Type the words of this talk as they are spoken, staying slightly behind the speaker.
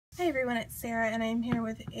Hey everyone, it's Sarah and I'm here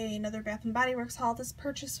with another Bath & Body Works haul. This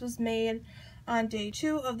purchase was made on day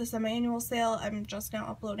 2 of the semi-annual sale. I'm just now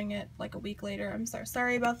uploading it like a week later. I'm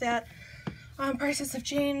sorry about that. Prices have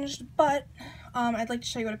changed, but I'd like to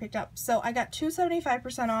show you what I picked up. So I got two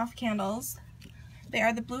 75% off candles. They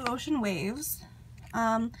are the Blue Ocean Waves,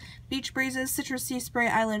 Beach Breezes, Citrus Sea Spray,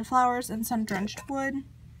 Island Flowers, and Sun Drenched Wood.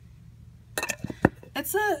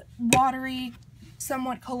 It's a watery,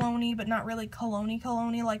 somewhat cologne-y, but not really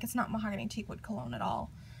cologne-y, like it's not mahogany teakwood cologne at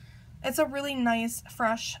all. It's a really nice,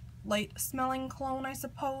 fresh, light smelling cologne, I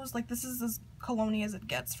suppose. Like, this is as cologne-y as it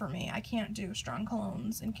gets for me. I can't do strong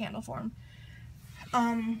colognes in candle form.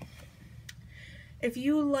 If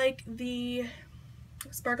you like the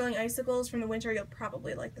sparkling icicles from the winter, you'll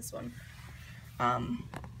probably like this one. So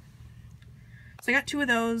I got 2 of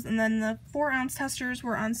those, and then the 4-ounce testers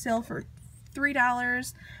were on sale for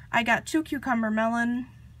 $3. I got 2 cucumber melon,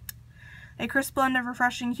 a crisp blend of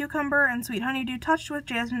refreshing cucumber and sweet honeydew touched with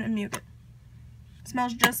jasmine and muguet.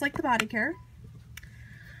 Smells just like the body care.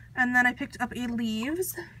 And then I picked up a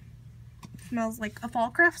leaves. Smells like a fall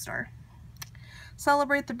craft store.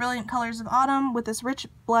 Celebrate the brilliant colors of autumn with this rich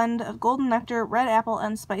blend of golden nectar, red apple,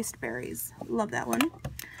 and spiced berries. Love that one.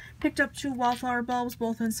 Picked up 2 wallflower bulbs,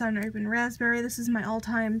 both in sun ripened raspberry. This is my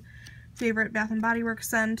all-time favorite Bath & Body Works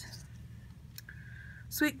scent.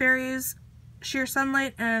 Sweet berries, sheer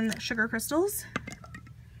sunlight, and sugar crystals.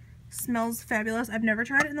 Smells fabulous. I've never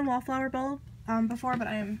tried it in the wallflower bulb before, but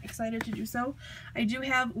I am excited to do so. I do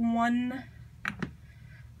have one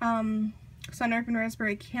sun ripened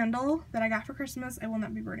raspberry candle that I got for Christmas. I will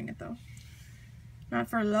not be burning it though. Not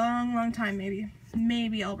for a long, long time, maybe.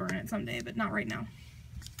 Maybe I'll burn it someday, but not right now.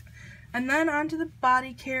 And then onto the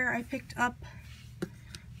body care, I picked up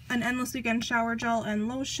an Endless Weekend shower gel and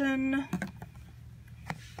lotion.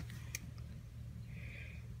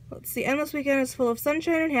 Let's see, Endless Weekend is full of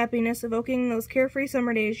sunshine and happiness, evoking those carefree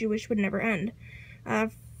summer days you wish would never end.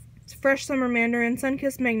 Fresh summer mandarin,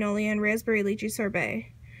 sun-kissed magnolia, and raspberry lychee sorbet.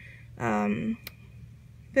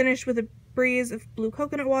 Finished with a breeze of blue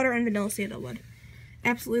coconut water and vanilla sandalwood.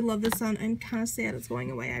 Absolutely love this one. I'm kind of sad it's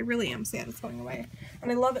going away. I really am sad it's going away.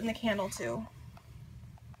 And I love it in the candle too.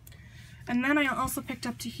 And then I also picked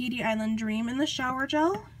up Tahiti Island Dream in the shower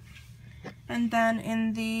gel. And then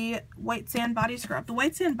in the White Sand Body Scrub. The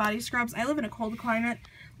White Sand Body Scrubs, I live in a cold climate,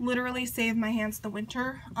 literally save my hands the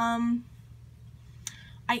winter. I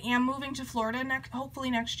am moving to Florida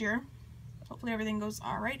hopefully next year. Hopefully everything goes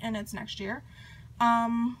alright and it's next year.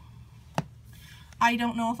 I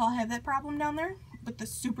don't know if I'll have that problem down there with the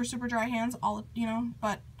super, super dry hands,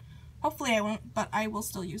 but hopefully I won't, but I will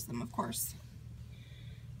still use them, of course.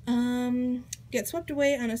 Get swept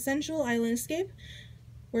away on a sensual island escape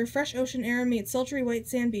where fresh ocean air meets sultry white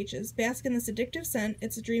sand beaches. Bask in this addictive scent,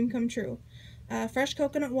 it's a dream come true. Fresh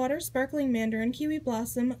coconut water, sparkling mandarin, kiwi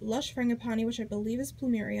blossom, lush frangipani, which I believe is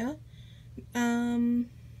plumeria, and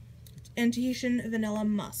Tahitian vanilla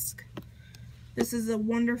musk. This is a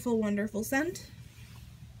wonderful, wonderful scent.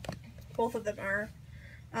 Both of them are.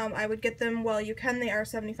 I would get them while you can. They are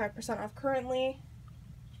 75% off currently.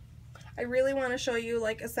 I really want to show you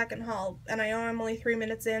like a second haul, and I know I'm only 3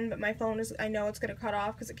 minutes in, but my phone I know it's going to cut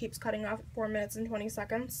off because it keeps cutting off at 4 minutes and 20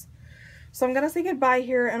 seconds. So I'm going to say goodbye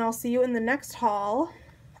here, and I'll see you in the next haul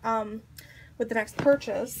with the next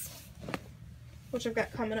purchase, which I've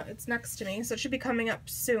got coming up. It's next to me, so it should be coming up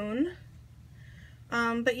soon.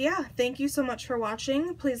 But yeah, thank you so much for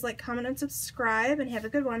watching. Please like, comment, and subscribe, and have a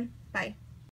good one. Bye.